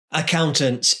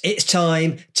Accountants, it's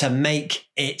time to make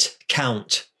it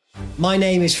count. My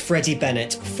name is Freddie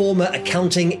Bennett, former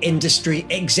accounting industry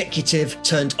executive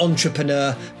turned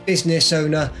entrepreneur, business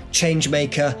owner,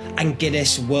 changemaker, and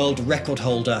Guinness World Record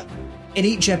holder. In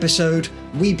each episode,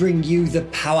 we bring you the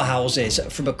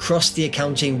powerhouses from across the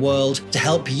accounting world to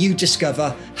help you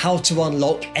discover how to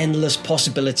unlock endless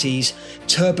possibilities,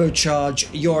 turbocharge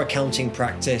your accounting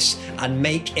practice, and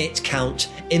make it count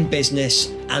in business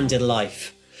and in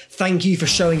life. Thank you for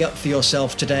showing up for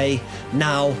yourself today.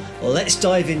 Now, let's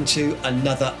dive into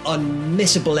another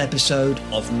unmissable episode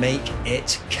of Make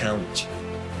It Count.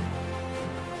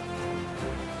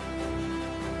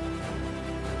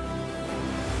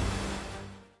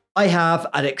 I have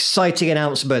an exciting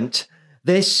announcement.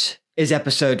 This is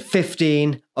episode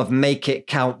 15 of Make It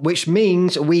Count, which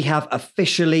means we have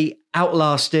officially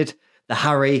outlasted the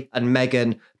Harry and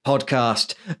Meghan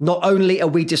podcast. Not only are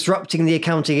we disrupting the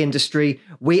accounting industry,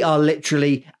 we are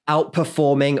literally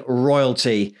outperforming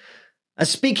royalty. And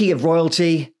speaking of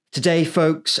royalty, today,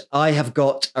 folks, I have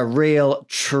got a real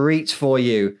treat for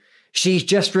you. She's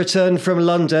just returned from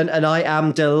London, and I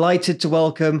am delighted to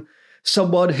welcome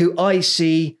someone who I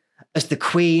see as the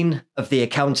Queen of the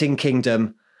Accounting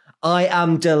Kingdom. I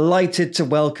am delighted to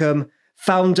welcome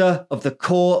founder of the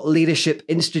Core Leadership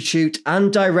Institute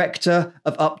and director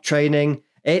of Up Training.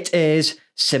 It is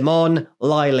Simonne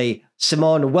Liley.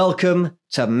 Simonne, welcome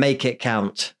to Make It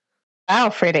Count. Wow,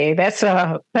 Freddie, that's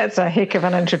a heck of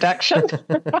an introduction.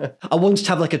 I wanted to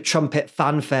have like a trumpet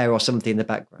fanfare or something in the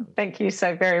background. Thank you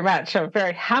so very much. I'm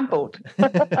very humbled.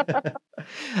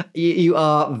 You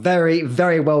are very,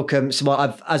 very welcome,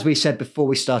 Simonne. As we said before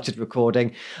we started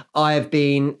recording, I have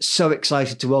been so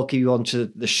excited to welcome you onto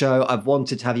the show. I've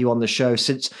wanted to have you on the show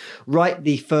since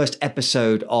the first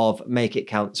episode of Make It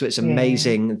Count. So it's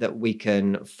amazing that we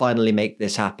can finally make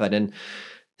this happen. And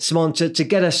Simonne, to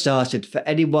get us started, for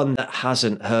anyone that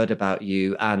hasn't heard about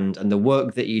you and the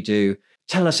work that you do,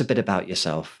 tell us a bit about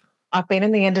yourself. I've been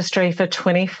in the industry for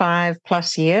 25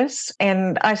 plus years,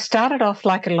 and I started off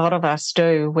like a lot of us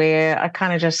do, where I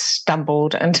kind of just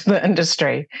stumbled into the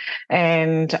industry.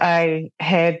 And I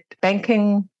had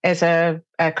banking as a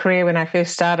career when I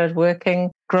first started working,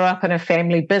 grew up in a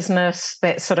family business,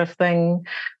 that sort of thing.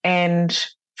 And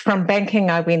from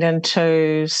banking, I went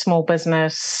into small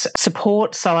business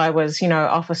support. So I was,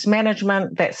 office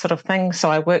management, that sort of thing.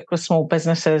 So I worked with small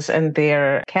businesses in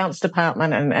their accounts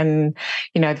department and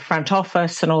the front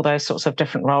office and all those sorts of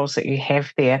different roles that you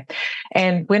have there.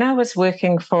 And when I was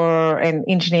working for an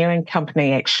engineering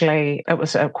company, actually, it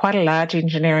was quite a large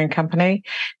engineering company.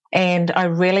 And I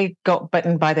really got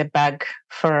bitten by the bug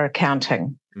for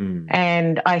accounting.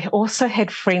 And I also had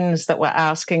friends that were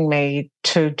asking me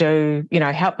to do,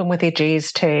 help them with their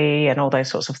GST and all those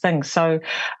sorts of things. So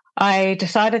I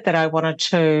decided that I wanted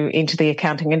to enter the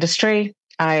accounting industry.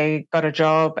 I got a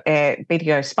job at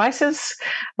BDO Spices,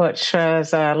 which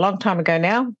was a long time ago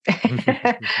now,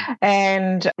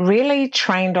 and really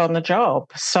trained on the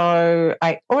job. So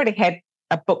I already had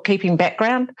a bookkeeping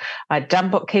background. I'd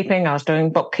done bookkeeping. I was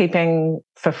doing bookkeeping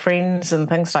for friends and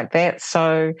things like that.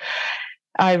 So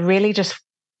I really just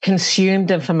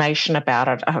consumed information about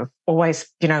it. I've always,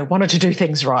 wanted to do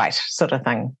things right, sort of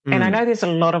thing. And I know there's a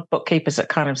lot of bookkeepers that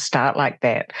kind of start like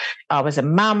that. I was a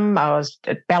mum, I was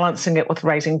balancing it with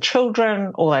raising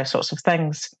children, all those sorts of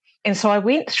things. And so I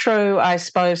went through, I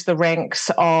suppose, the ranks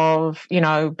of,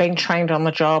 being trained on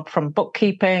the job from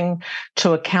bookkeeping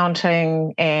to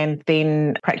accounting and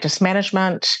then practice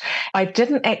management. I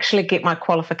didn't actually get my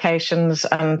qualifications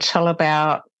until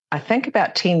about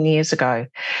 10 years ago.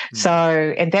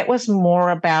 So, and that was more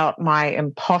about my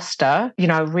imposter,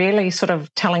 really sort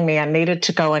of telling me I needed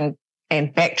to go and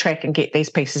backtrack and get these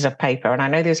pieces of paper. And I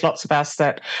know there's lots of us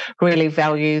that really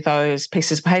value those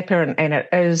pieces of paper, and it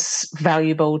is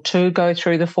valuable to go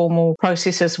through the formal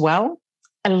process as well.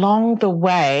 Along the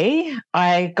way,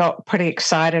 I got pretty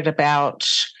excited about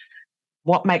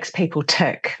what makes people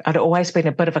tick. I'd always been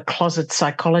a bit of a closet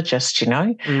psychologist,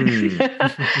 And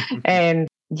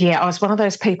I was one of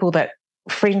those people that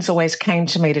friends always came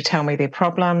to me to tell me their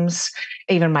problems.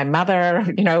 Even my mother,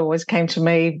 always came to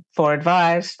me for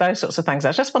advice, those sorts of things. I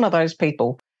was just one of those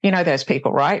people. You know those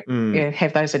people, right? You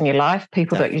have those in your life,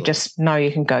 people Definitely. That you just know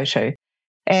you can go to.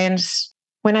 And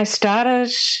when I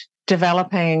started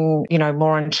developing,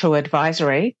 more into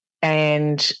advisory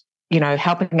and,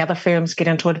 helping other firms get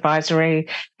into advisory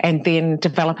and then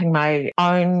developing my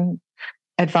own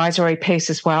advisory piece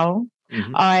as well,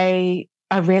 I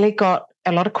really got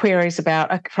a lot of queries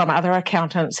from other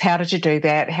accountants. How did you do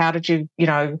that? How did you,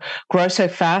 grow so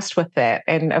fast with that?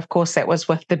 And of course, that was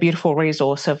with the beautiful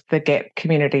resource of the GAP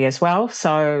community as well.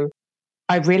 So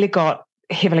I really got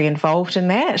heavily involved in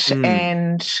that.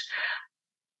 And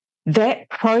that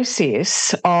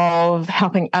process of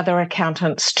helping other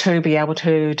accountants to be able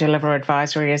to deliver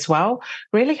advisory as well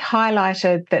really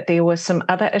highlighted that there were some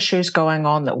other issues going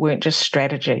on that weren't just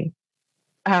strategy.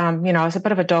 I was a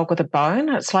bit of a dog with a bone.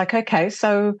 It's like, okay,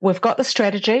 so we've got the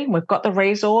strategy, we've got the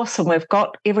resource, and we've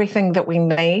got everything that we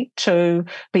need to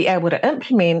be able to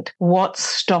implement. What's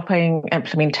stopping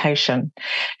implementation?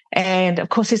 And of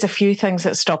course, there's a few things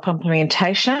that stop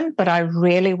implementation, but I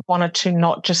really wanted to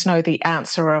not just know the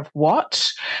answer of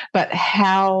what, but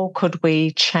how could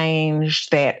we change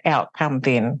that outcome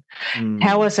then?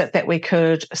 How is it that we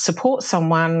could support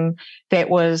someone that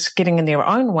was getting in their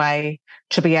own way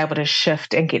to be able to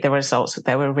shift and get the results that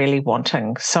they were really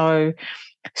wanting? So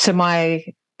my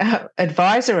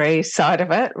advisory side of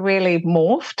it really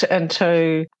morphed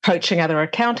into coaching other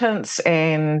accountants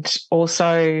and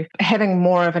also having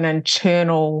more of an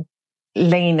internal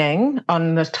leaning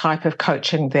on the type of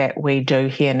coaching that we do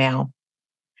here now.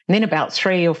 And then about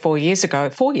 4 years ago,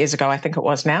 I think it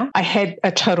was now, I had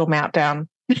a total meltdown.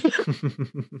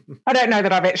 I don't know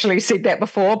that I've actually said that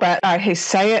before, but I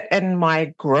say it in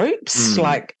my groups,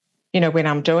 like, when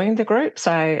I'm doing the groups,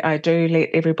 I do let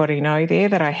everybody know there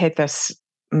that I had this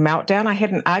meltdown. I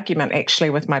had an argument actually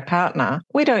with my partner.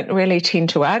 We don't really tend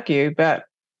to argue, but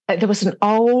there was an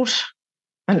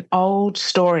old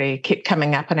story kept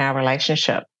coming up in our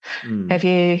relationship. Have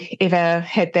you ever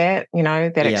had that,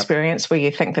 that experience where you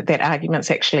think that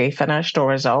argument's actually finished or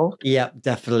resolved? Yeah,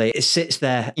 definitely. It sits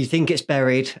there. You think it's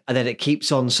buried and then it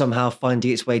keeps on somehow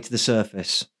finding its way to the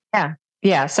surface.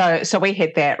 Yeah. So we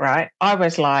had that, right? I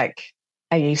was like,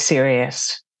 are you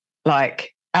serious?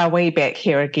 Like, are we back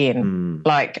here again?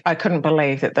 Like, I couldn't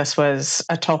believe that this was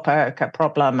a topic, a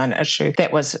problem, an issue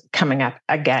that was coming up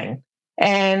again.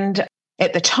 And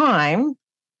at the time,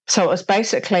 so it was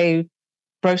basically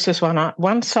Bruce was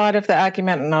one side of the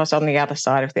argument and I was on the other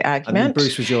side of the argument. And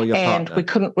Bruce was your partner. And we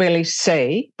couldn't really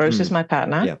see, Bruce is my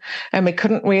partner, and we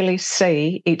couldn't really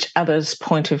see each other's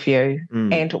point of view.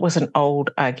 And it was an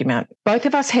old argument. Both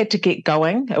of us had to get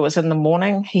going. It was in the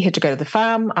morning. He had to go to the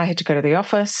farm. I had to go to the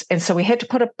office. And so we had to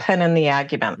put a pin in the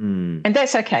argument. And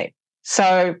that's okay.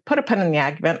 So put a pin in the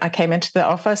argument. I came into the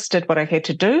office, did what I had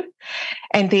to do.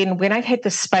 And then when I had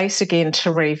the space again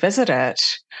to revisit it,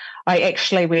 I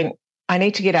actually went, I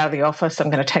need to get out of the office. I'm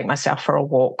going to take myself for a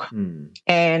walk.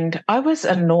 And I was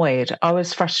annoyed. I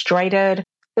was frustrated.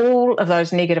 All of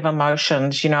those negative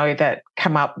emotions, that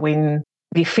come up when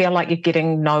you feel like you're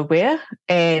getting nowhere,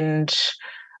 and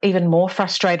even more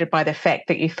frustrated by the fact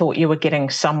that you thought you were getting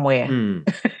somewhere.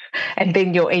 And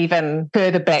then you're even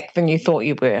further back than you thought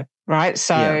you were, right?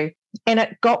 So, and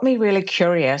it got me really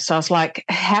curious. I was like,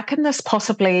 how can this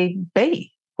possibly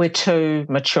be? We're two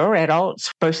mature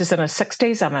adults. Bruce is in his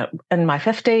 60s. I'm in my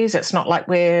 50s. It's not like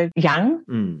we're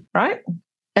young, right?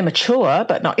 Immature,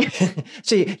 but not young.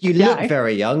 So you look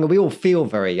very young. We all feel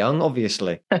very young,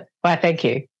 obviously. Well, thank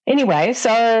you. Anyway, so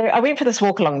I went for this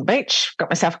walk along the beach, got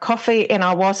myself a coffee, and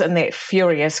I was in that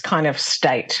furious kind of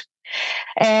state.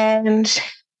 And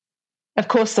of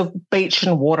course, the beach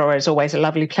and water is always a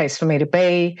lovely place for me to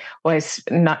be. Always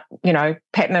not,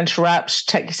 pat and interrupt,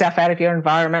 take yourself out of your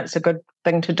environment. It's a good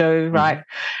thing to do, right?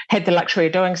 Had the luxury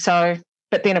of doing so,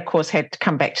 but then, of course, had to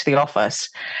come back to the office.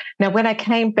 Now, when I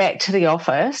came back to the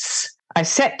office, I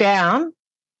sat down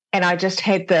and I just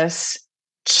had this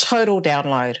total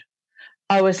download.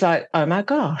 I was like, oh my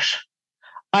gosh,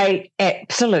 I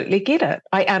absolutely get it.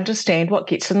 I understand what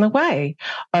gets in the way.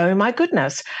 Oh my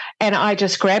goodness. And I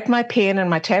just grabbed my pen and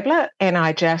my tablet and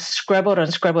I just scribbled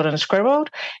and scribbled and scribbled.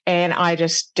 And I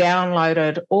just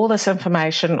downloaded all this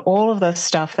information, all of this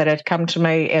stuff that had come to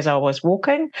me as I was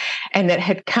walking and that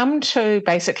had come to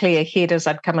basically a head as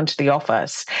I'd come into the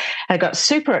office. I got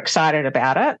super excited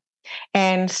about it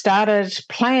and started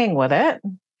playing with it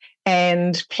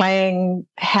and playing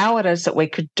how it is that we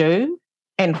could do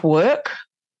and work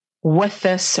with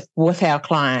this with our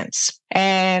clients.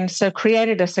 And so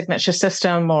created a signature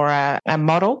system or a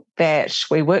model that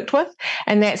we worked with.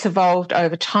 And that's evolved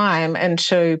over time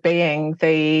into being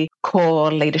the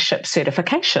core leadership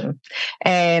certification.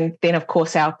 And then, of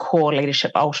course, our core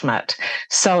leadership ultimate.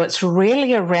 So it's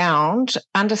really around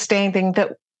understanding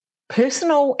that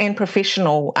personal and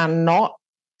professional are not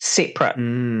separate.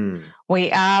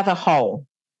 We are the whole.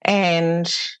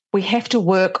 And we have to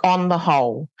work on the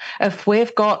whole. If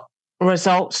we've got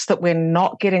results that we're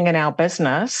not getting in our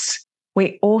business,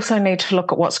 we also need to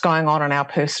look at what's going on in our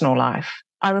personal life.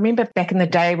 I remember back in the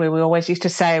day where we always used to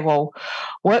say, well,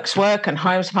 work's work and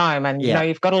home's home. And,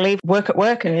 you've got to leave work at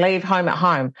work and leave home at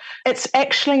home. It's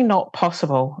actually not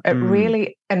possible. It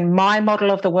really, in my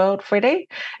model of the world, Freddie,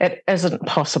 it isn't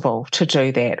possible to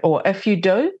do that. Or if you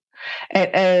do,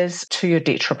 it is to your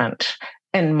detriment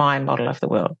in my model of the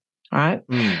world. Right.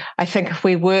 I think if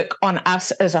we work on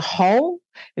us as a whole,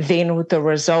 then the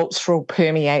results will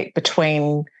permeate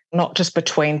between, not just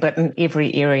between, but in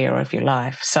every area of your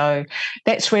life. So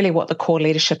that's really what the core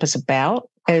leadership is about,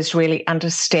 is really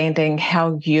understanding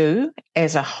how you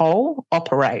as a whole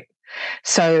operate.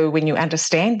 So when you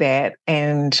understand that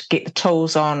and get the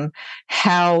tools on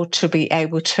how to be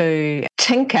able to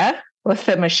tinker with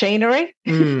the machinery,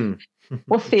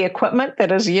 with the equipment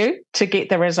that is you to get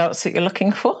the results that you're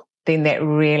looking for, then that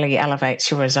really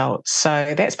elevates your results.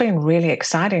 So that's been really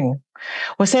exciting.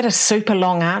 Was that a super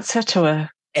long answer to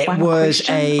a It was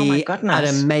an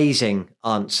amazing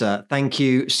answer. Thank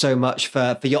you so much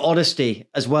for your honesty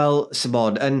as well,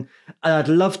 Simonne. And I'd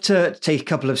love to take a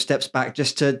couple of steps back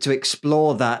just to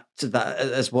explore that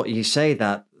as what you say,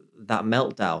 that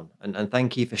meltdown. And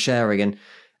thank you for sharing. And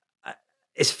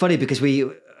it's funny because we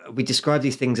describe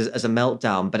these things as a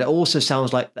meltdown, but it also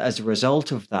sounds like as a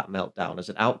result of that meltdown, as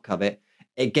an outcome,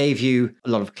 it gave you a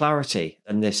lot of clarity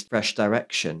and this fresh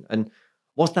direction. And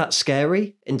was that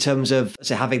scary in terms of,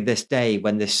 say, having this day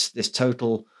when this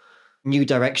total new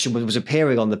direction was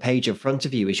appearing on the page in front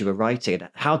of you as you were writing?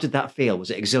 How did that feel? Was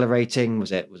it exhilarating?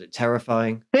 Was it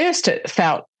terrifying? First, it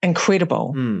felt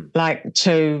incredible.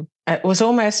 It was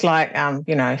almost like,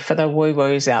 for the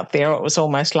woo-woos out there, it was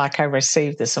almost like I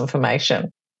received this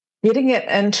information. Getting it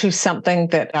into something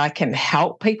that I can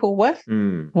help people with,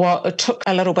 well, it took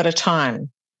a little bit of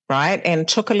time, right? And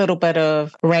took a little bit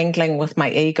of wrangling with my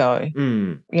ego.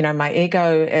 My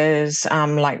ego is,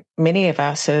 like many of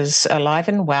us, is alive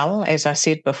and well, as I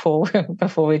said before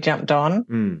we jumped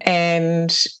on.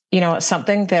 And, it's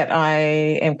something that I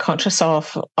am conscious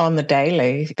of on the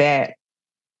daily, that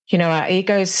our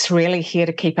ego's really here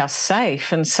to keep us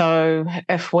safe. And so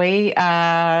if we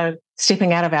are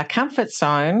stepping out of our comfort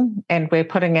zone and we're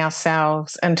putting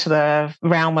ourselves into the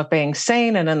realm of being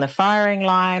seen and in the firing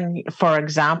line, for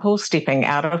example, stepping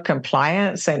out of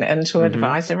compliance and into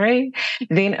advisory,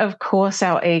 then of course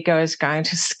our ego is going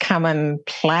to come and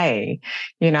play,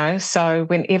 So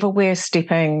whenever we're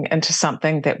stepping into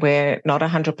something that we're not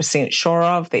 100% sure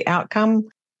of the outcome,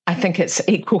 I think it's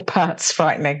equal parts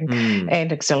frightening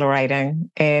and exhilarating.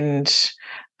 And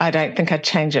I don't think I'd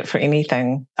change it for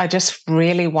anything. I just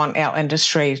really want our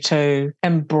industry to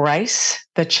embrace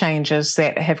the changes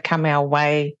that have come our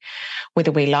way,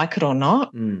 whether we like it or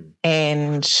not.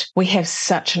 And we have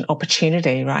such an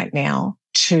opportunity right now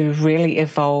to really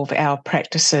evolve our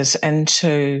practices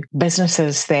into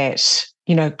businesses that,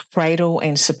 cradle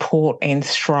and support and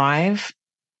thrive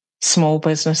small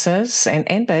businesses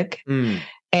and big.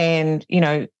 And,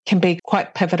 can be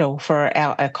quite pivotal for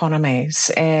our economies.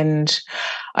 And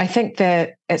I think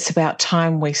that it's about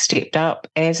time we stepped up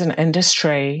as an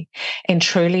industry and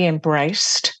truly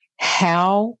embraced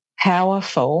how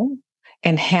powerful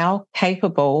and how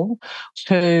capable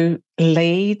to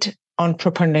lead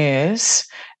entrepreneurs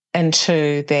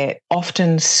into that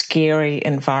often scary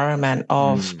environment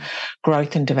of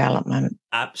growth and development.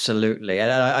 Absolutely. And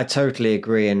I totally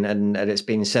agree. And it's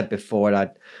been said before,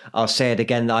 and I'll say it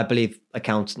again, I believe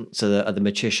accountants are the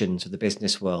magicians of the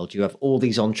business world. You have all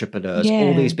these entrepreneurs,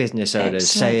 all these business owners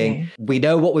saying, we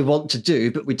know what we want to do,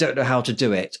 but we don't know how to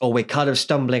do it. Or we're kind of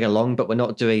stumbling along, but we're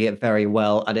not doing it very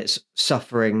well. And it's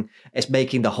suffering. It's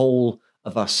making the whole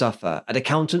of us suffer. And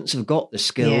accountants have got the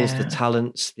skills, the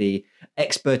talents, the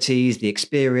expertise, the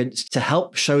experience to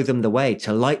help show them the way,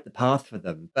 to light the path for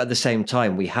them. But at the same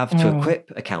time, we have to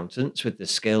equip accountants with the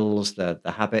skills, the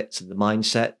habits, and the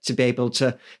mindset to be able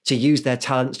to use their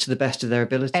talents to the best of their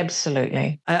ability.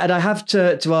 Absolutely. And I have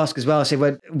to ask as well, I say,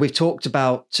 when we've talked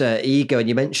about ego, and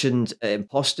you mentioned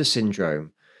imposter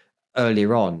syndrome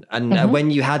earlier on. And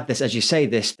when you had this, as you say,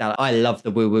 that I love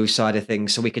the woo-woo side of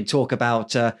things, so we can talk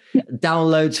about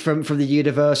downloads from the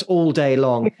universe all day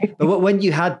long. But when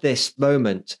you had this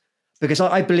moment, because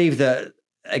I believe that,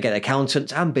 again,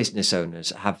 accountants and business owners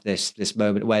have this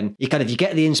moment when you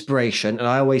get the inspiration, and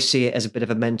I always see it as a bit of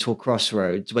a mental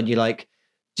crossroads when you're like,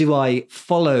 do I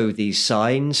follow these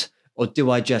signs, or do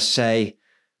I just say,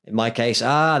 in my case,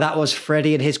 that was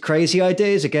Freddie and his crazy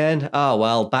ideas again. Oh,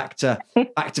 well, back to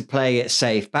playing it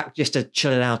safe, back just to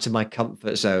chilling out in my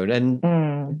comfort zone.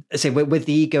 And I say with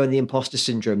the ego and the imposter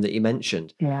syndrome that you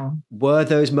mentioned, were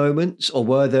those moments, or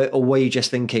were you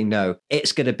just thinking, no,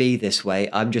 it's going to be this way,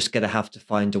 I'm just going to have to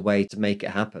find a way to make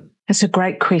it happen? It's a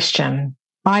great question.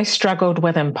 I struggled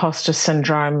with imposter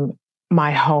syndrome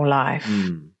my whole life.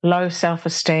 Low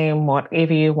self-esteem,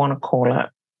 whatever you want to call it.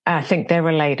 I think they're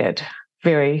related,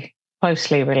 very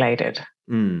closely related.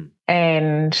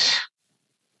 And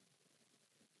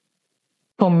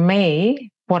for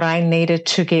me, what I needed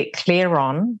to get clear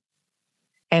on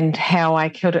and how I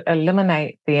could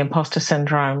eliminate the imposter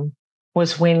syndrome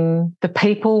was when the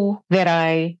people that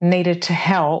I needed to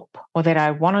help or that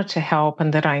I wanted to help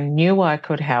and that I knew I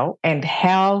could help and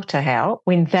how to help,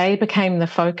 when they became the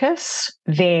focus,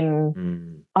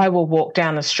 then I will walk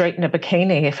down the street in a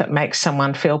bikini if it makes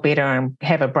someone feel better and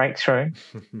have a breakthrough.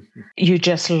 You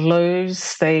just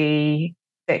lose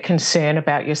that concern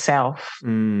about yourself,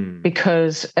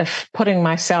 because if putting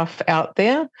myself out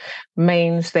there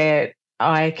means that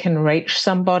I can reach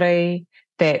somebody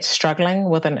that's struggling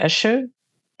with an issue.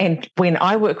 And when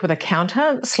I work with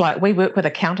accountants, like we work with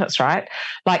accountants, right?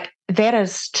 Like that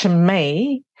is to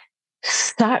me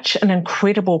such an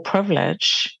incredible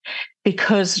privilege,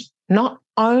 because not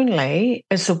only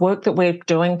is the work that we're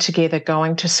doing together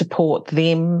going to support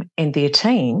them and their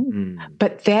team,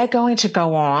 but they're going to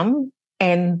go on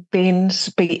and then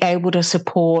be able to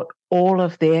support all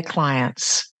of their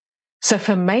clients. So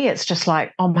for me, it's just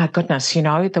like, oh my goodness,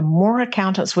 the more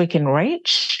accountants we can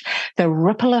reach, the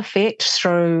ripple effect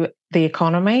through the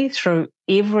economy, through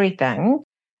everything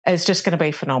is just going to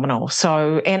be phenomenal.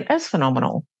 And is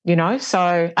phenomenal,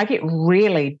 so I get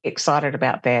really excited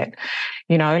about that.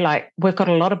 Like we've got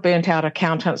a lot of burnt out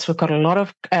accountants. We've got a lot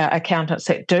of accountants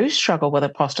that do struggle with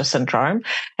imposter syndrome.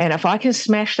 And if I can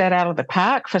smash that out of the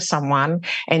park for someone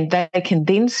and they can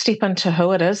then step into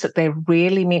who it is that they're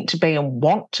really meant to be and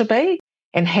want to be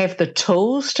and have the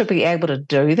tools to be able to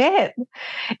do that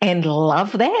and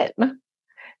love that,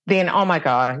 then, oh my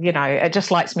God, it just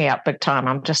lights me up big time.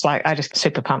 I just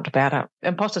super pumped about it.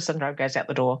 Imposter syndrome goes out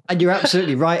the door. And you're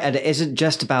absolutely right. And it isn't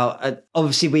just about,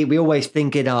 obviously we always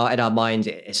think in our minds,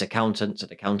 it's accountants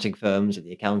and accounting firms and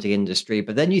the accounting industry.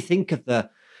 But then you think of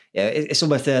it's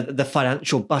almost the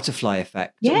financial butterfly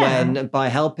effect. Yeah. When by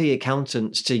helping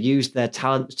accountants to use their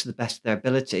talents to the best of their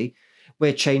ability,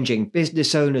 we're changing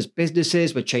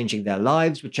businesses, we're changing their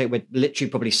lives, we're literally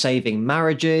probably saving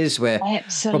marriages, we're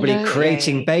probably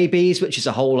creating babies, which is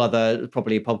a whole other,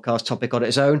 probably a podcast topic on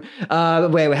its own,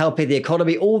 where we're helping the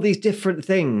economy, all these different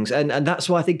things. And that's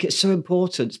why I think it's so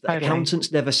important that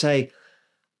accountants never say,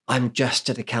 I'm just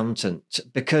an accountant,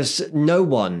 because no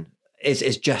one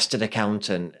is just an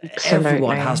accountant. Absolutely.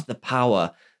 Everyone has the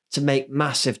power to make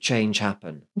massive change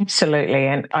happen. Absolutely.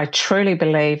 And I truly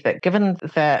believe that given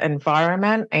the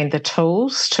environment and the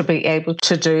tools to be able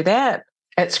to do that,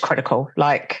 it's critical.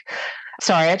 I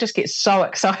just get so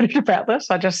excited about this.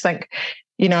 I just think,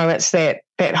 it's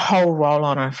that whole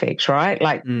roll-on effect, right?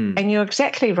 And you're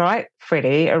exactly right,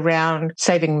 Freddie, around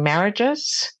saving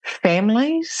marriages,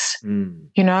 families, and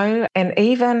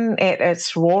even at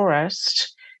its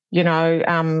rawest,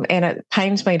 and it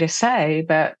pains me to say,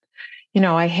 but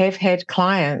I have had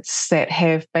clients that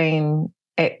have been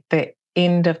at the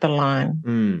end of the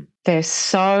line. They're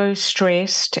so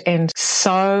stressed and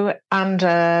so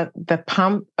under the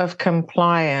pump of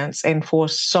compliance and for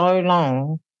so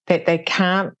long that they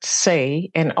can't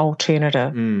see an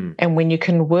alternative. And when you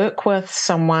can work with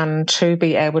someone to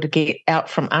be able to get out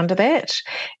from under that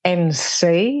and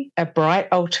see a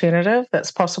bright alternative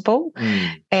that's possible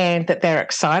and that they're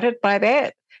excited by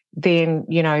that, then,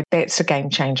 that's a game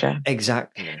changer.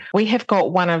 Exactly. We have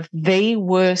got one of the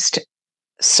worst,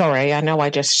 sorry, I know I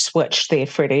just switched there,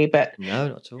 Freddie, but no,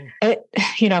 not at all.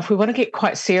 If we want to get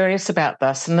quite serious about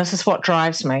this, and this is what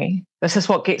drives me, this is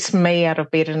what gets me out of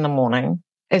bed in the morning,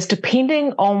 is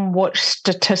depending on which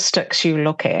statistics you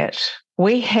look at,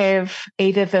 we have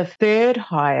either the third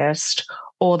highest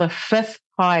or the fifth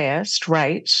highest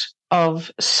rate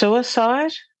of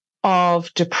suicide,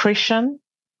 of depression,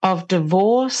 of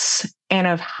divorce, and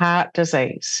of heart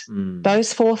disease.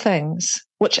 Those four things,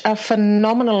 which are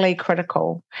phenomenally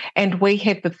critical. And we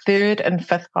have the third and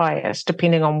fifth highest,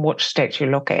 depending on which stat you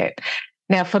look at.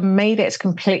 Now, for me, that's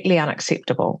completely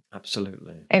unacceptable.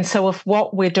 Absolutely. And so if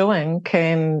what we're doing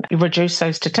can reduce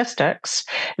those statistics,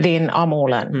 then I'm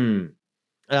all in.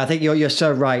 And I think you're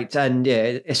so right. And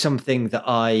yeah, it's something that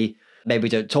I maybe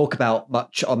don't talk about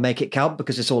much on Make It Count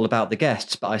because it's all about the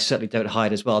guests, but I certainly don't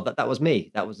hide as well that was me.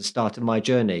 That was the start of my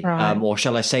journey. Right. Or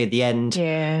shall I say the end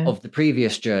of the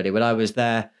previous journey, when I was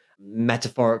there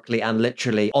metaphorically and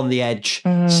literally on the edge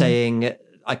saying,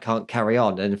 I can't carry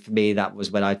on. And for me, that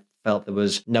was when I felt there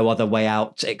was no other way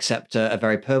out except a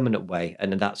very permanent way.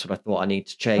 And that's what I thought I need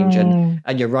to change.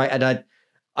 And you're right. And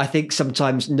I think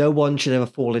sometimes no one should ever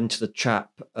fall into the trap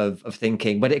of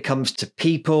thinking when it comes to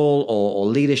people or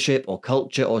leadership or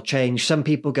culture or change, some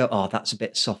people go, oh, that's a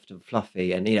bit soft and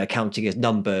fluffy, and, counting as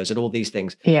numbers and all these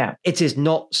things. Yeah. It is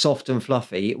not soft and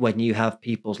fluffy when you have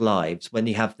people's lives, when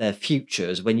you have their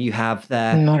futures, when you have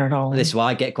their... Not at all. This is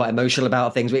why I get quite emotional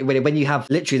about things. When you have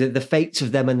literally the fates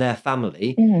of them and their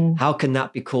family, how can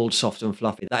that be called soft and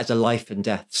fluffy? That is a life and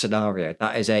death scenario.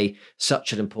 That is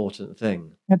such an important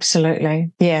thing.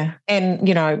 Absolutely. Yeah.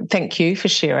 And, thank you for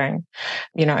sharing,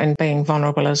 and being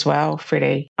vulnerable as well,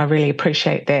 Freddie. I really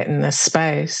appreciate that in this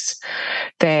space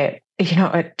that,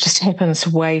 it just happens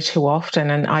way too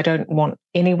often. And I don't want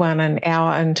anyone in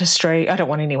our industry, I don't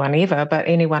want anyone ever, but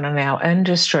anyone in our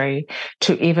industry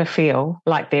to ever feel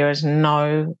like there is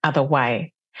no other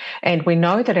way. And we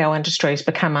know that our industry has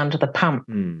become under the pump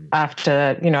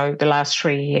after, the last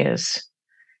 3 years.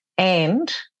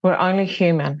 And we're only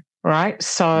human, right?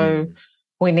 So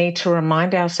we need to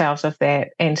remind ourselves of that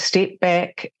and step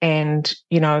back and,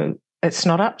 it's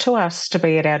not up to us to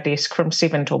be at our desk from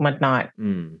 7 till midnight.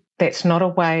 That's not a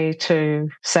way to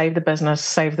save the business,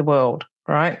 save the world,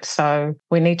 right? So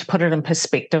we need to put it in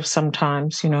perspective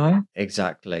sometimes,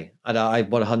 Exactly. And I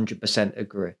 100%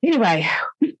 agree. Anyway,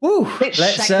 let's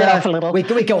shake it off a little. We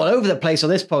go all over the place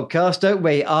on this podcast, don't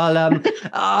we?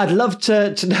 I'd love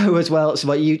to know as well.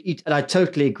 So you and I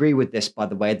totally agree with this, by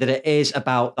the way, that it is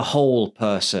about the whole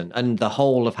person and the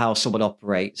whole of how someone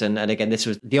operates. And again, this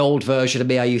was the old version of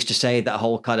me. I used to say that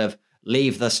whole kind of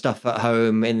leave the stuff at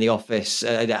home in the office,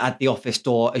 at the office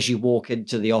door as you walk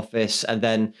into the office, and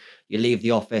then you leave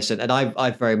the office. And I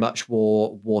very much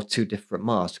wore two different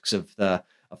masks of the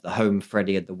home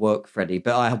Freddie and the work Freddie.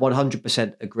 But I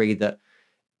 100% agree that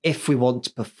if we want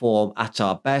to perform at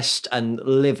our best and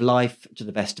live life to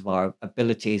the best of our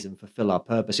abilities and fulfill our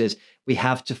purposes, we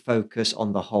have to focus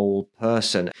on the whole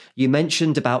person. You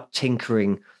mentioned about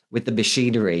tinkering with the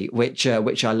machinery, which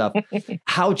I love.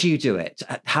 How do you do it?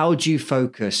 How do you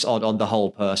focus on the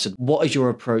whole person? What is your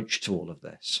approach to all of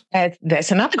this?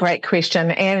 That's another great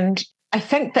question. And I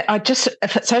think that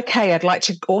if it's okay, I'd like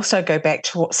to also go back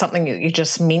to something that you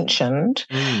just mentioned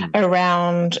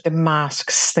around the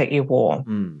masks that you wore,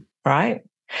 right?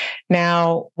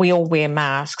 Now, we all wear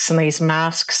masks, and these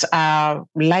masks are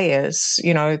layers,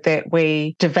 that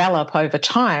we develop over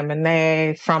time, and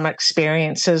they're from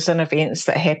experiences and events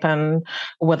that happen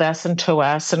with us and to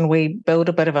us, and we build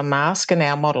a bit of a mask in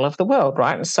our model of the world,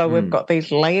 right? And so we've got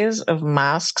these layers of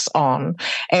masks on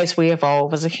as we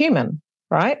evolve as a human.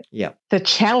 Right? Yeah. The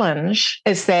challenge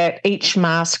is that each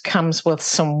mask comes with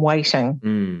some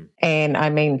weighting. And I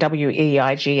mean weighting.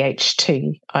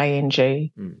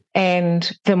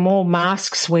 And the more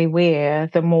masks we wear,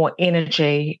 the more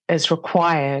energy is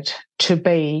required to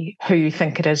be who you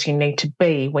think it is you need to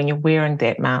be when you're wearing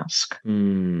that mask.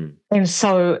 And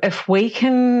so if we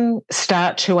can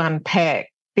start to unpack,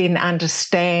 then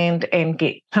understand and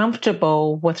get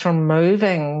comfortable with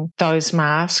removing those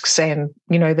masks and,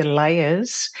 the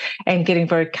layers, and getting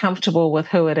very comfortable with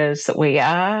who it is that we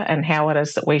are and how it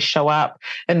is that we show up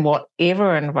in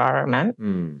whatever environment,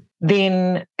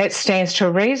 then it stands to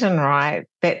reason, right,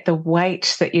 that the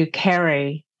weight that you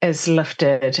carry is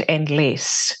lifted and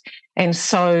less. And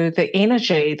so the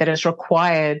energy that is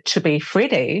required to be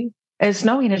Freddie is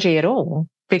no energy at all,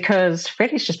 because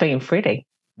Freddie's just being Freddie.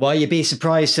 Well, you'd be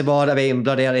surprised, Simonne. I mean,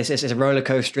 bloody hell, it's a roller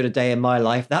coaster in a day in my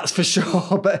life, that's for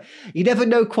sure. But you never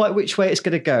know quite which way it's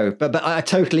going to go. But I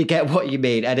totally get what you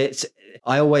mean. And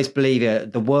I always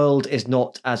believe the world is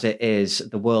not as it is.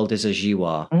 The world is as you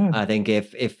are. I think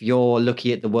if you're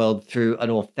looking at the world through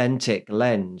an authentic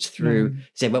lens, through,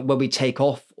 say, when we take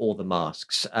off all the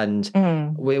masks and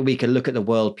we can look at the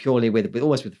world purely with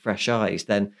almost with fresh eyes,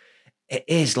 then it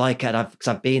is like, and because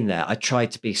I've been there, I try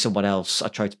to be someone else. I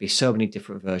try to be so many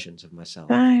different versions of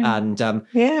myself. And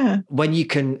when you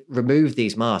can remove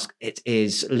these masks, it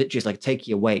is literally like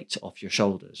taking a weight off your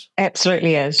shoulders.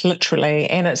 Absolutely is, literally.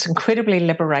 And it's incredibly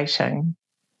liberating.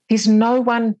 There's no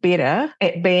one better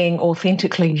at being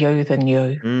authentically you than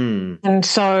you. And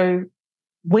so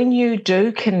when you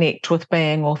do connect with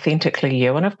being authentically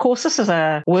you, and of course this is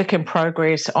a work in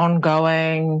progress,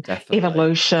 ongoing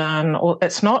evolution, or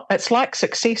it's like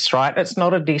success, right? It's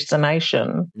not a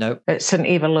destination. No. It's an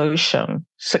evolution.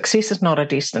 Success is not a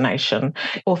destination.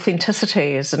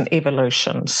 Authenticity is an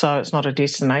evolution, so it's not a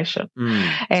destination.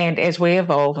 And as we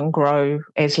evolve and grow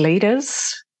as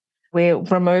leaders, we're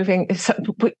removing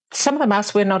some of the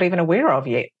masks we're not even aware of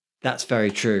yet. That's very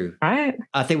true. Right.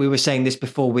 I think we were saying this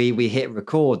before we hit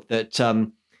record that,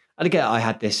 and again, I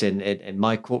had this in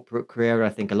my corporate career. I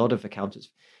think a lot of accountants,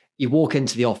 you walk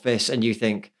into the office and you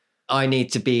think, I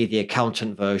need to be the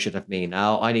accountant version of me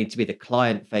now. I need to be the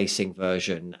client facing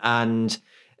version. And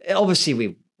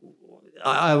obviously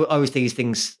I always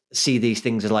see these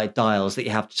things as like dials that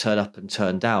you have to turn up and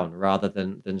turn down rather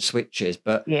than switches.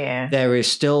 But there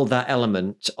is still that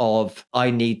element of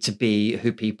I need to be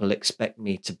who people expect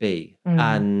me to be.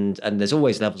 And there's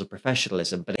always levels of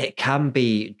professionalism, but it can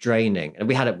be draining. And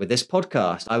we had it with this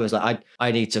podcast. I was like,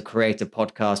 I need to create a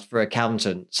podcast for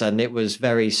accountants. And it was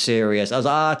very serious. I was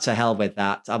like, to hell with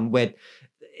that.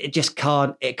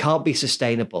 It can't be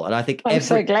sustainable. And I think I'm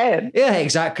so glad. Yeah,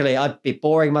 exactly. I'd be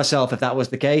boring myself if that was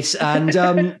the case.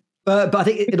 And but I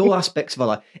think in all aspects of our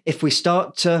life, if we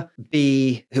start to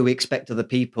be who we expect other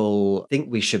people think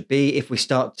we should be, if we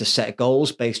start to set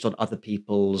goals based on other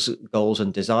people's goals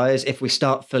and desires, if we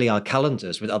start filling our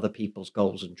calendars with other people's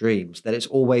goals and dreams, then it's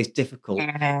always difficult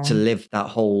to live that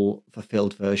whole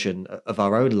fulfilled version of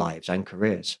our own lives and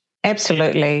careers.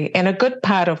 Absolutely. And a good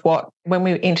part of when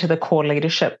we enter the Core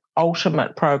Leadership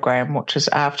Ultimate program, which is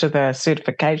after the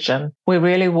certification, we're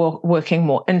really working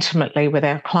more intimately with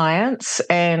our clients.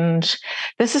 And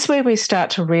this is where we start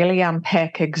to really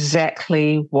unpack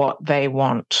exactly what they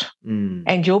want.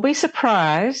 And you'll be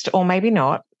surprised, or maybe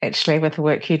not, actually, with the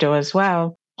work you do as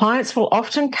well. Clients will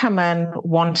often come in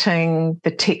wanting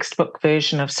the textbook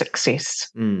version of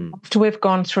success. After we've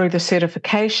gone through the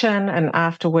certification and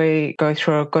after we go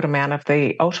through a good amount of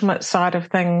the ultimate side of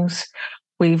things,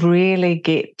 we really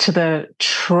get to the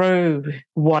true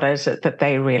what is it that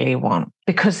they really want.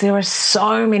 Because there are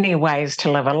so many ways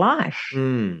to live a life,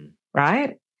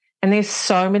 right? And there's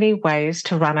so many ways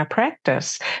to run a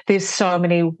practice. There's so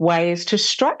many ways to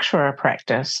structure a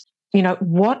practice.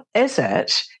 What is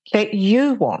it that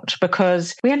you want?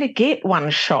 Because we only get one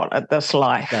shot at this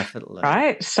life. Definitely.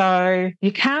 Right? So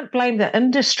you can't blame the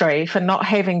industry for not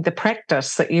having the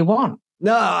practice that you want.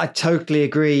 No, I totally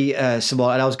agree,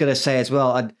 Simonne. And I was going to say as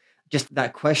well, just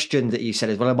that question that you said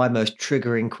is one of my most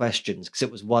triggering questions because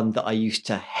it was one that I used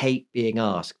to hate being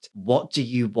asked. What do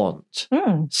you want?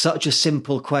 Such a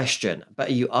simple question,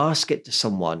 but you ask it to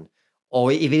someone,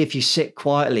 or even if you sit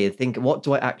quietly and think, what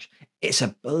do I actually... It's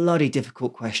a bloody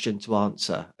difficult question to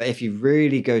answer. But if you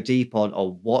really go deep on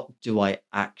what do I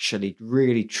actually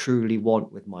really truly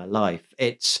want with my life,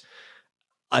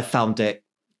 I found it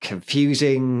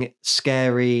confusing,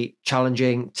 scary,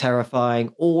 challenging,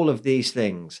 terrifying, all of these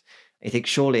things. I think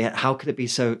surely how could it be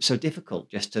so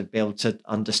difficult just to be able to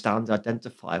understand,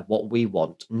 identify what we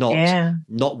want,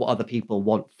 not what other people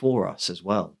want for us as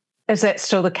well. Is that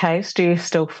still the case? Do you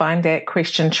still find that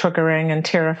question triggering and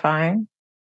terrifying?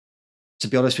 To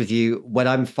be honest with you, when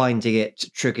I'm finding it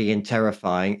triggering and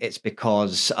terrifying, it's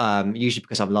because usually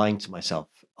because I'm lying to myself.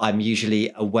 I'm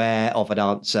usually aware of an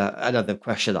answer. Another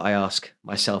question that I ask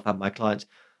myself and my clients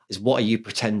is, what are you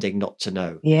pretending not to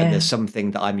know? And there's something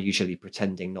that I'm usually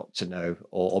pretending not to know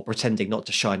or pretending not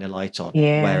to shine a light on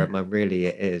where really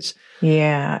it is.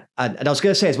 And I was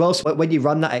going to say as well, so when you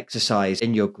run that exercise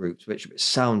in your groups, which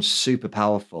sounds super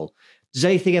powerful, does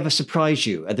anything ever surprise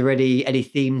you? Are there any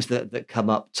themes that come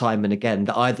up time and again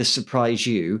that either surprise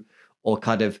you or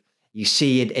kind of you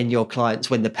see in your clients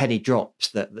when the penny drops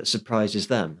that surprises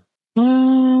them?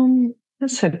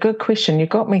 That's a good question. You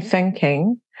got me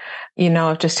thinking.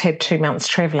 I've just had 2 months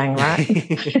traveling,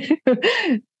 right?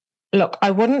 Look,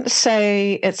 I wouldn't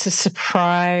say it's a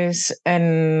surprise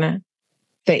in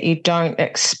that you don't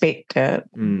expect it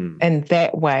in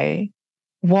that way.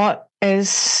 What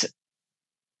is...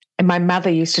 And my mother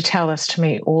used to tell this to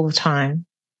me all the time,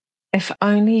 if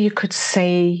only you could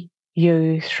see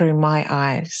you through my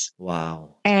eyes.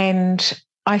 Wow. And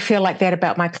I feel like that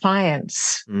about my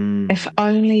clients. If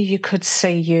only you could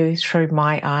see you through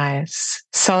my eyes.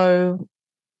 So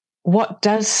what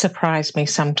does surprise me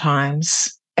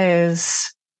sometimes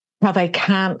is how they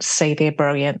can't see their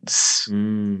brilliance.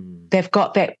 They've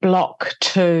got that block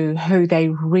to who they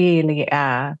really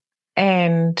are.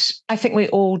 And I think we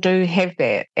all do have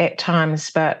that at times,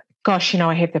 but gosh,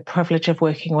 I have the privilege of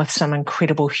working with some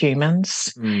incredible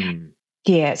humans.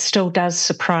 It still does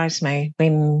surprise me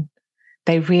when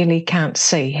they really can't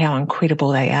see how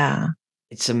incredible they are.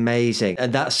 It's amazing.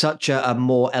 And that's such a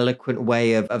more eloquent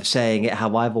way of saying it,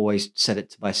 how I've always said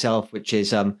it to myself, which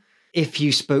is if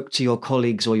you spoke to your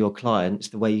colleagues or your clients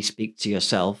the way you speak to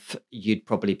yourself, you'd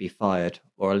probably be fired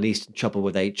or at least in trouble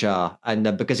with HR.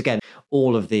 And because again,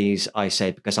 all of these, I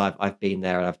say, because I've been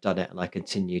there and I've done it and I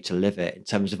continue to live it in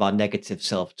terms of our negative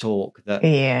self-talk that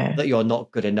you're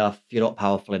not good enough, you're not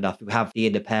powerful enough. You have the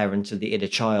inner parent and the inner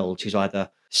child who's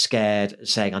either scared,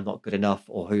 saying I'm not good enough,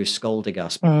 or who's scolding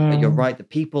us. But you're right, the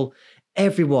people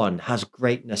everyone has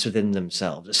greatness within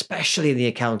themselves, especially in the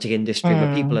accounting industry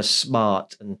where people are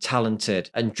smart and talented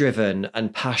and driven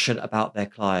and passionate about their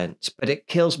clients. But it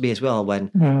kills me as well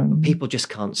when people just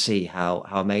can't see how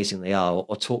amazing they are,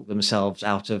 or talk themselves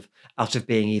out of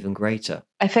being even greater.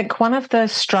 I think one of the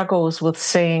struggles with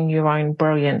seeing your own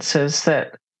brilliance is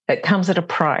that it comes at a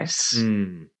price.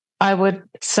 I would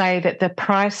say that the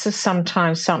price is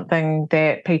sometimes something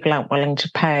that people aren't willing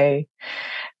to pay.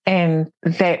 And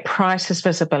that price is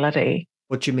visibility.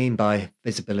 What do you mean by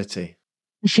visibility?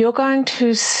 If you're going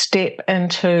to step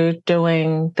into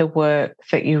doing the work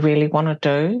that you really want to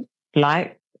do,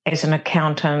 like as an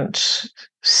accountant,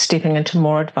 stepping into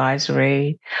more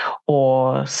advisory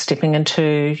or stepping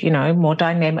into, more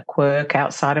dynamic work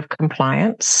outside of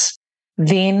compliance,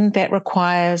 then that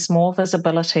requires more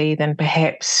visibility than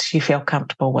perhaps you feel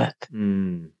comfortable with.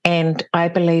 And I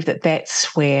believe that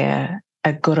that's where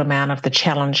a good amount of the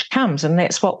challenge comes, and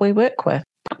that's what we work with.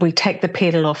 We take the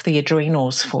pedal off the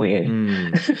adrenals for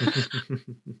you.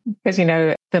 Because,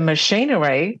 the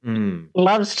machinery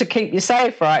loves to keep you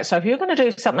safe, right? So if you're going to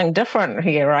do something different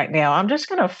here right now, I'm just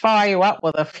going to fire you up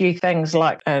with a few things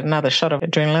like another shot of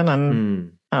adrenaline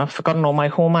and I've forgotten all my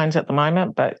hormones at the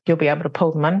moment, but you'll be able to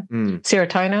pull them in.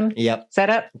 Serotonin. Yep. Is that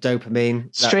it?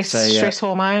 Dopamine. Stress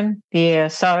hormone. Yeah.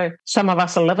 So some of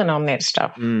us are living on that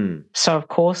stuff. So of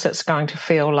course it's going to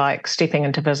feel like stepping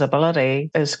into visibility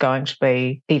is going to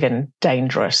be even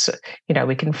dangerous.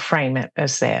 We can frame it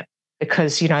as that.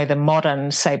 Because, the modern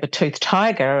saber-toothed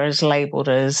tiger is labelled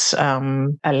as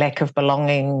a lack of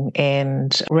belonging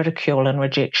and ridicule and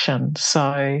rejection.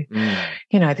 So,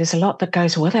 there's a lot that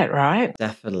goes with it, right?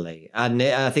 Definitely. And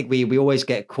I think we always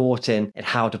get caught in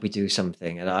how do we do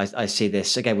something? And I see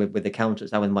this, again, with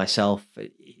accountants and with myself.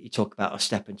 You talk about a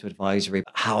step into advisory.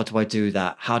 How do I do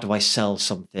that? How do I sell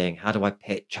something? How do I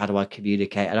pitch? How do I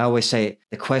communicate? And I always say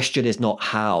the question is not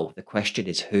how, the question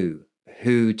is who.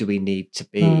 Who do we need to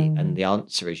be? And the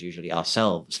answer is usually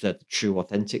ourselves, the true,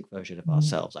 authentic version of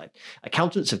ourselves.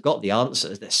 Accountants have got the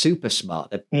answers. They're super smart.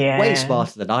 They're way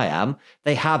smarter than I am.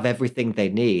 They have everything they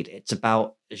need. It's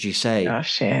about, as you say,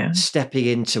 stepping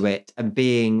into it and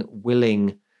being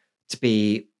willing to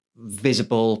be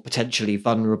visible, potentially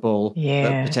vulnerable,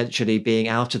 but potentially being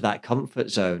out of that comfort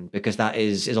zone, because that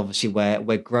is obviously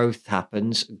where growth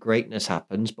happens, greatness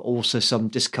happens, but also some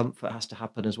discomfort has to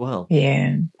happen as well.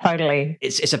 Yeah, totally.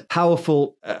 It's a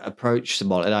powerful approach,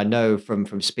 Simonne, and I know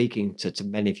from speaking to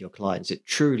many of your clients, it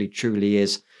truly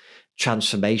is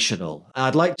transformational.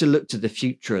 I'd like to look to the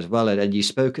future as well. And you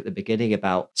spoke at the beginning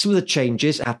about some of the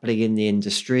changes happening in the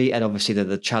industry and obviously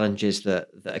the challenges that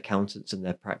accountants and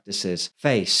their practices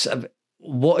face.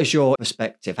 What is your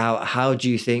perspective? How do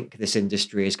you think this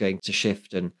industry is going to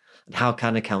shift, and how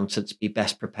can accountants be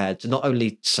best prepared to not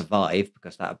only survive,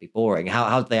 because that would be boring,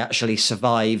 how do they actually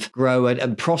survive, grow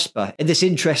and prosper in this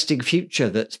interesting future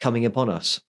that's coming upon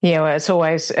us? Yeah, well,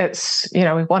 it's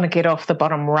we want to get off the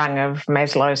bottom rung of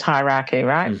Maslow's hierarchy,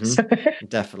 right?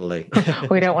 Definitely.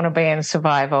 We don't want to be in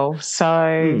survival.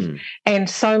 So, and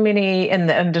so many in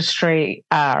the industry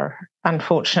are,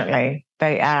 unfortunately,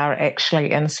 they are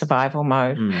actually in survival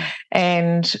mode.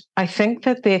 And I think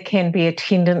that there can be a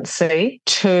tendency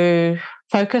to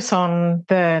focus on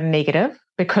the negative,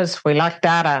 because we like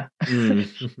data.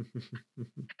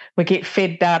 We get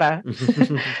fed data.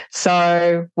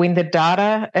 So when the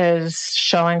data is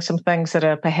showing some things that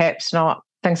are perhaps not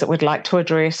things that we'd like to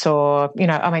address, or,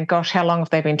 gosh, how long have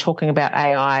they been talking about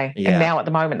AI? And now at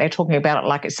the moment they're talking about it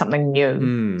like it's something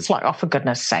new. It's like, oh, for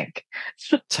goodness sake.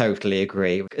 Totally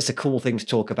agree. It's a cool thing to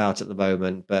talk about at the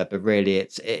moment, but really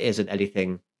it isn't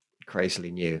anything crazily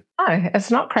new. No,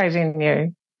 it's not crazy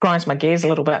new. Grinds my gears a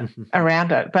little bit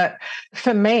around it. But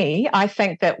for me, I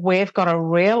think that we've got a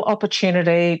real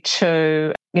opportunity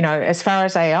to, as far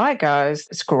as AI goes,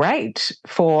 it's great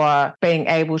for being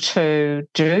able to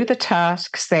do the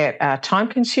tasks that are time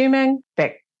consuming,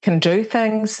 that can do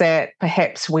things that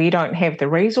perhaps we don't have the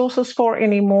resources for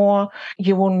anymore.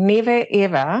 You will never,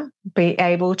 ever be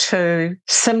able to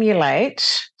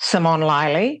simulate Simonne,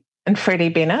 Liley and Freddie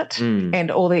Bennett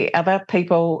and all the other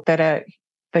people that are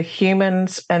the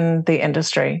humans in the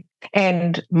industry.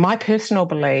 And my personal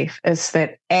belief is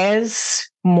that as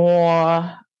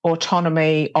more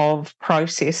autonomy of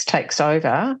process takes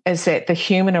over, is that the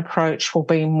human approach will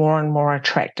be more and more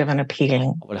attractive and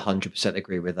appealing. I would 100%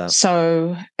 agree with that.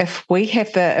 So if we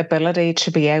have the ability to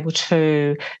be able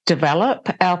to develop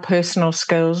our personal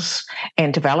skills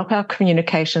and develop our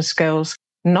communication skills,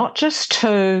 not just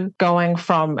to going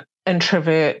from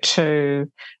introvert to,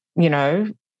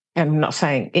 I'm not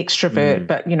saying extrovert,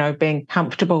 but, being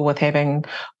comfortable with having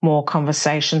more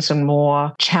conversations and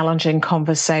more challenging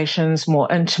conversations,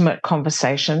 more intimate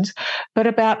conversations, but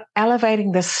about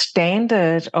elevating the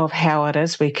standard of how it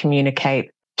is we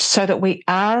communicate so that we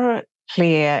are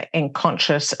clear and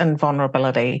conscious in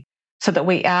vulnerability, so that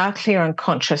we are clear and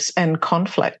conscious in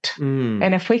conflict.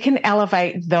 And if we can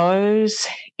elevate those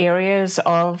areas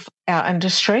of our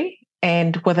industry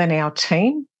and within our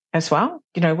team as well,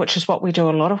 which is what we do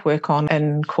a lot of work on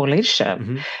in core leadership,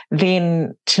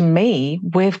 then to me,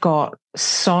 we've got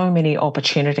so many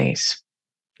opportunities.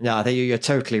 No, I think you're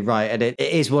totally right. And it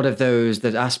is one of those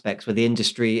aspects where the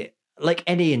industry, like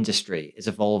any industry, is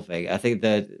evolving. I think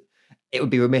that it would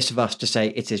be remiss of us to say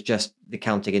it is just the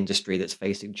accounting industry that's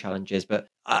facing challenges. But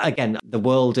again, the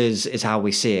world is how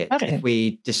we see it. Okay. If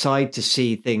we decide to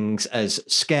see things as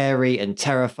scary and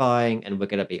terrifying and we're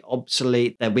going to be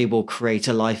obsolete, then we will create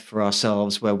a life for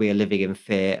ourselves where we are living in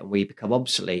fear and we become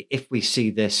obsolete. If we see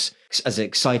this as an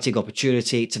exciting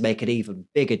opportunity to make an even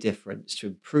bigger difference, to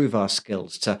improve our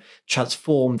skills, to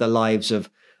transform the lives of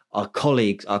our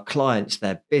colleagues, our clients,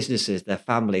 their businesses, their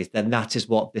families, then that is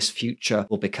what this future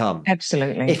will become.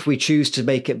 Absolutely. If we choose to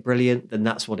make it brilliant, then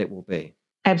that's what it will be.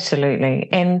 Absolutely.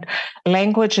 And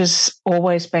language has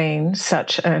always been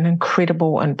such an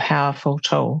incredible and powerful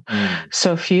tool.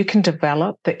 So if you can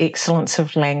develop the excellence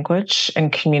of language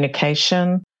and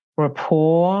communication,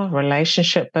 rapport,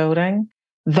 relationship building,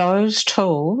 those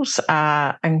tools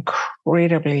are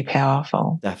incredibly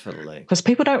powerful. Definitely. Because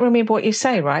people don't remember what you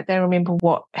say, right? They remember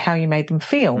how you made them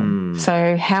feel.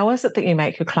 So how is it that you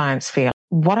make your clients feel?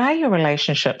 What are your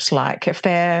relationships like? If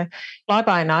they're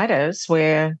fly-by-nighters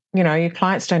where, your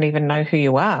clients don't even know who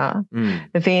you are,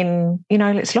 then,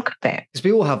 let's look at that. Because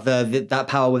we all have that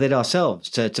power within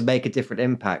ourselves to make a different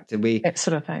impact. And that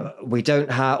sort of thing. We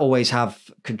don't always have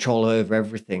control over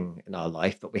everything in our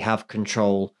life, but we have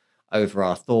control over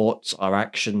our thoughts, our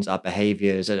actions, our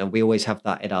behaviors. And we always have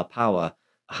that in our power,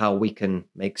 how we can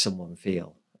make someone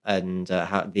feel and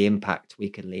how the impact we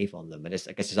can leave on them. And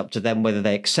I guess it's up to them whether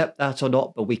they accept that or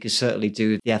not, but we can certainly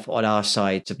do the effort on our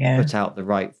side to put out the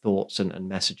right thoughts and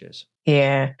messages.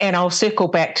 Yeah. And I'll circle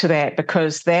back to that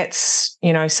because that's,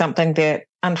 something that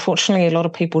unfortunately a lot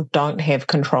of people don't have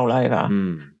control over.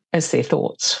 Is their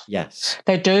thoughts. Yes.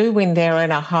 They do when they're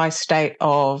in a high state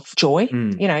of joy.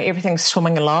 Everything's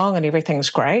swimming along and everything's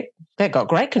great. They've got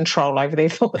great control over their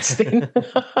thoughts then.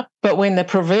 But when the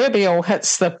proverbial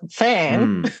hits the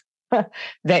fan,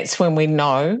 that's when we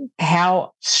know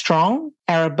how strong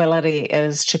our ability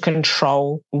is to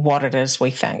control what it is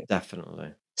we think.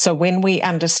 Definitely. So when we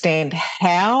understand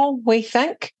how we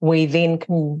think, we then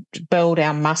can build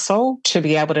our muscle to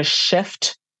be able to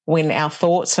shift. When our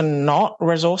thoughts are not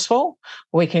resourceful,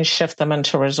 we can shift them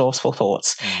into resourceful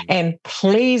thoughts. And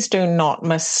please do not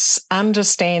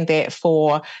misunderstand that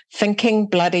for thinking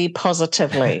bloody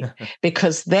positively,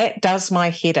 because that does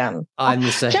my head in. I'm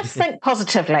the same. Just think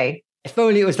positively. If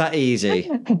only it was that easy.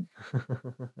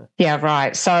 Yeah,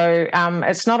 right. So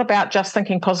it's not about just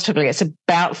thinking positively. It's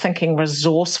about thinking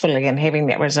resourcefully and having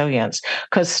that resilience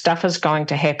because stuff is going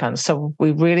to happen. So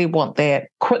we really want that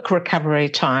quick recovery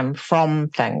time from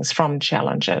things, from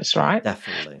challenges, right?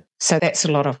 Definitely. So that's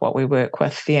a lot of what we work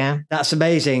with, yeah. That's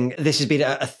amazing. This has been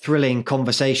a thrilling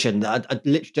conversation. I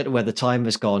literally don't know where the time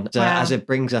has gone as it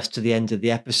brings us to the end of the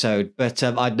episode. But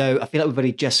I feel like we've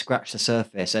only just scratched the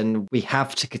surface and we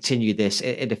have to continue this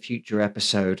in a future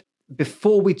episode.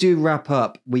 Before we do wrap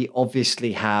up, we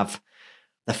obviously have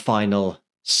the final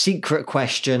secret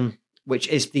question, which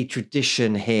is the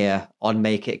tradition here on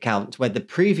Make It Count, where the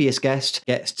previous guest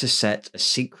gets to set a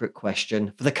secret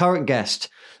question for the current guest,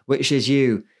 which is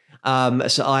you.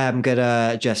 So I am going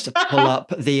to just pull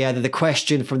up the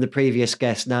question from the previous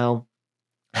guest now.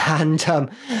 And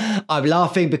I'm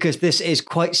laughing because this is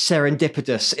quite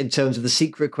serendipitous in terms of the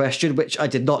secret question, which I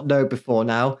did not know before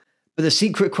now. But the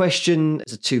secret question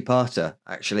is a two-parter,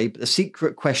 actually. But the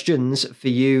secret questions for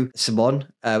you, Simonne,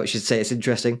 which should say it's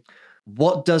interesting.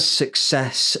 What does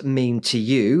success mean to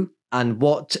you? And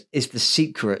what is the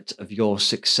secret of your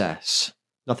success?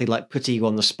 Nothing like putting you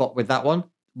on the spot with that one.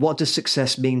 What does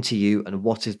success mean to you? And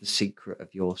what is the secret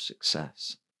of your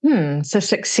success? So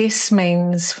success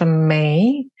means for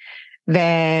me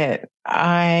that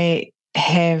I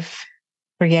have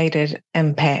created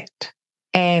impact.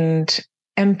 And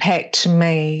impact to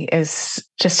me is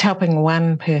just helping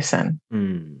one person.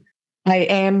 I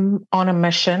am on a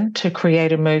mission to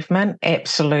create a movement.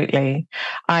 Absolutely.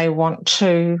 I want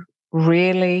to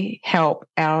really help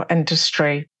our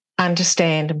industry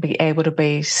understand and be able to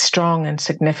be strong and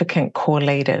significant core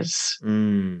leaders.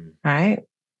 Right?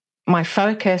 my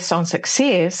focus on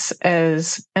success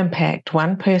is impact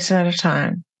one person at a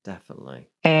time. Definitely.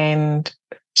 And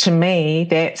to me,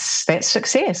 that's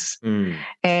success.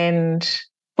 And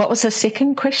what was the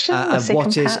second question?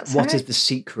 What is the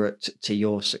secret to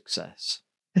your success?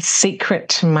 The secret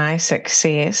to my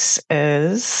success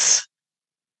is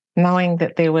knowing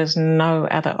that there was no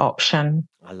other option.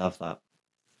 I love that.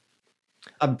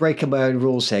 I'm breaking my own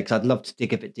rules here because I'd love to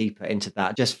dig a bit deeper into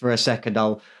that. Just for a second,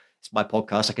 it's my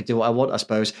podcast. I could do what I want, I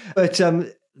suppose. But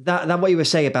that what you were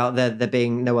saying about there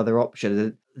being no other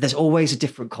option, there's always a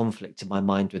different conflict in my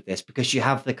mind with this, because you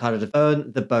have the kind of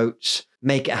earn the boats,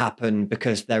 make it happen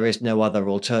because there is no other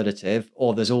alternative,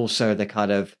 or there's also the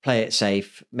kind of play it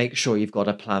safe, make sure you've got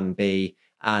a plan B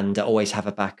and always have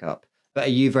a backup. But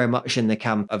are you very much in the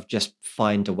camp of just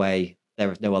find a way,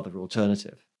 there is no other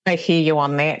alternative? I hear you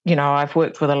on that. I've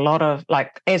worked with a lot of,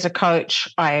 as a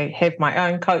coach, I have my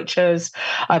own coaches.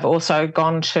 I've also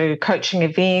gone to coaching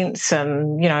events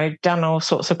and, done all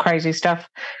sorts of crazy stuff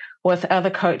with other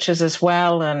coaches as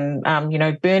well. And,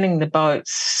 burning the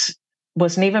boats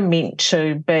was never meant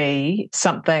to be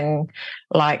something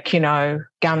like,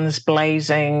 guns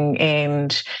blazing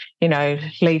and,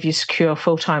 leave your secure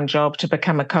full-time job to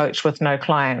become a coach with no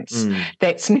clients.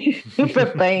 That's never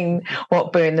been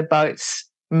what burn the boats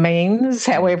means.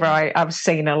 However, I've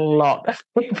seen a lot of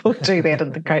people do that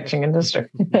in the coaching industry.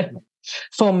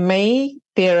 For me,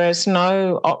 there is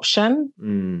no option.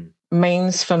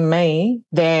 Means for me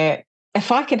that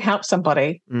if I can help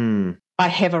somebody, I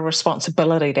have a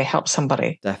responsibility to help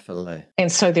somebody. Definitely.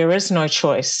 And so there is no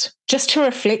choice. Just to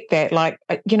reflect that, I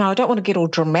don't want to get all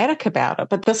dramatic about it,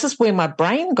 but this is where my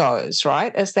brain goes,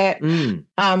 right? Is that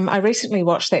I recently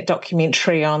watched that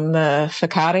documentary on the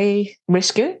Whakaari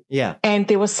rescue. Yeah. And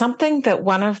there was something that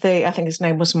I think his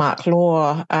name was Mark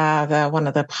Law, one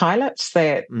of the pilots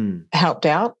that helped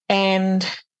out. And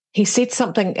he said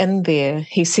something in there.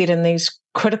 He said, in these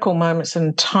critical moments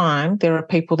in time, there are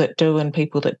people that do and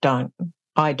people that don't.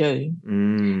 I do.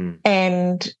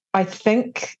 And I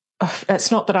think, it's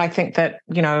not that I think that,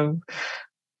 well,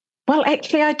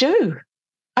 actually I do.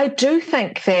 I do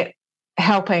think that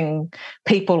helping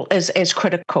people is as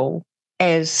critical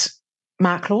as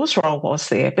Mark Law's role was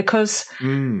there, because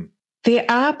there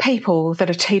are people that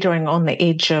are teetering on the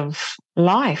edge of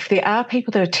life. There are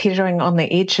people that are teetering on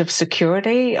the edge of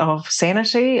security, of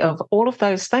sanity, of all of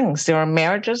those things. There are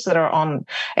marriages that are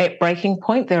at breaking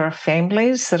point. There are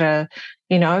families that are,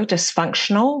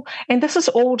 dysfunctional. And this is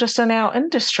all just in our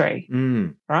industry,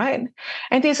 right?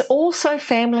 And there's also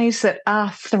families that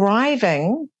are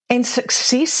thriving and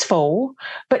successful,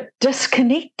 but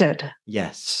disconnected.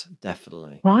 Yes,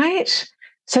 definitely. Right?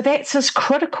 So that's as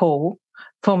critical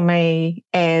for me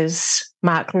as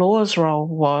Mark Law's role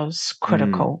was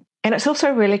critical. And it's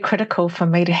also really critical for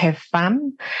me to have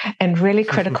fun, and really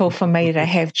critical for me to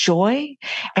have joy,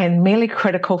 and really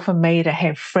critical for me to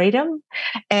have freedom.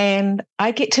 And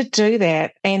I get to do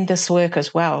that and this work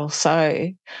as well. So,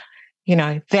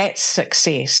 that's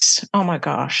success. Oh my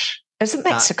gosh. Isn't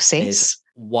that success? Is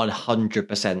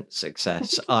 100%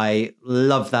 success. I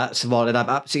love that, Simonne, and I've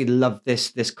absolutely loved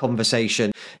this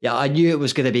conversation. Yeah, I knew it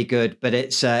was going to be good, but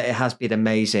it has been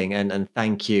amazing, and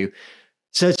thank you.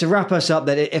 So to wrap us up,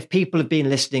 that if people have been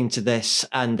listening to this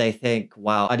and they think,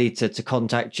 wow, I need to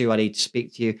contact you, I need to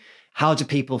speak to you, how do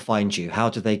people find you? How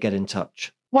do they get in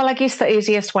touch? Well, I guess the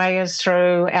easiest way is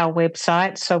through our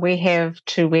website. So we have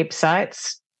two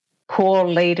websites,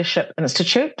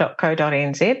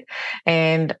 coreleadershipinstitute.co.nz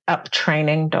and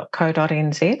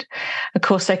uptraining.co.nz. Of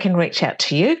course, they can reach out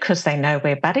to you because they know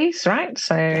we're buddies, right?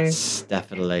 So yes,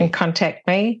 definitely. You can contact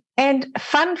me. And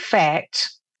fun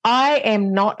fact, I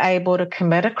am not able to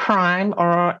commit a crime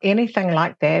or anything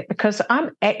like that, because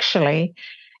I'm actually,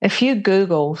 if you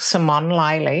Google Simonne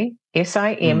Liley,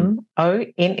 Simonne,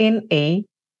 Liley,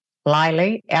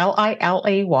 Liley,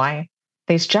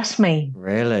 there's just me.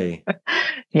 Really?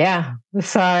 Yeah.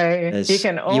 So you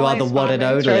can always you are the one and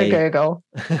only. Through Google.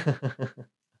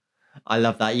 I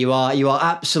love that. You are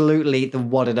absolutely the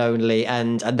one and only,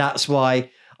 and that's why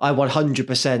I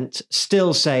 100%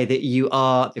 still say that you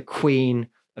are the queen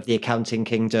of the accounting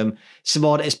kingdom.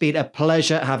 Simonne, it's been a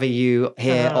pleasure having you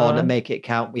here on Make It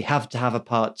Count. We have to have a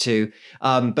part 2.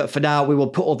 But for now, we will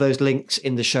put all those links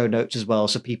in the show notes as well,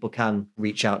 so people can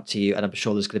reach out to you. And I'm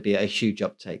sure there's going to be a huge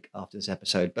uptake after this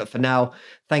episode. But for now,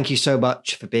 thank you so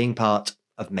much for being part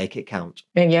of Make It Count.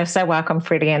 And you're so welcome,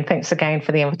 Freddie. And thanks again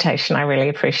for the invitation. I really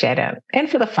appreciate it. And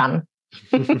for the fun.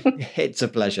 It's a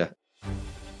pleasure.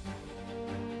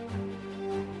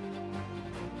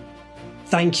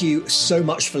 Thank you so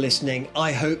much for listening.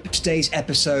 I hope today's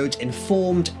episode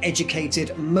informed,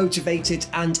 educated, motivated,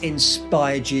 and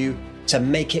inspired you to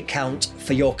make it count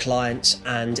for your clients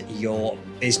and your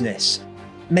business.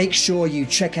 Make sure you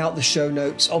check out the show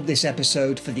notes of this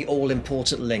episode for the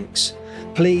all-important links.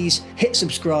 Please hit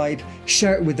subscribe,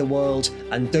 share it with the world,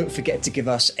 and don't forget to give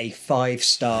us a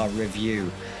 5-star review.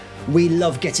 We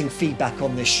love getting feedback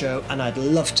on this show, and I'd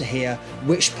love to hear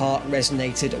which part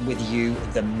resonated with you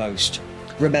the most.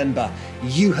 Remember,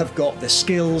 you have got the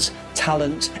skills,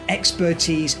 talent,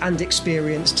 expertise, and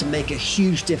experience to make a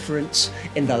huge difference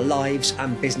in the lives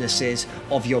and businesses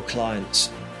of your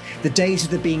clients. The days of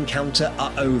the bean counter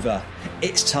are over.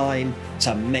 It's time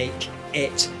to make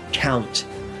it count.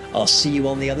 I'll see you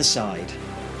on the other side.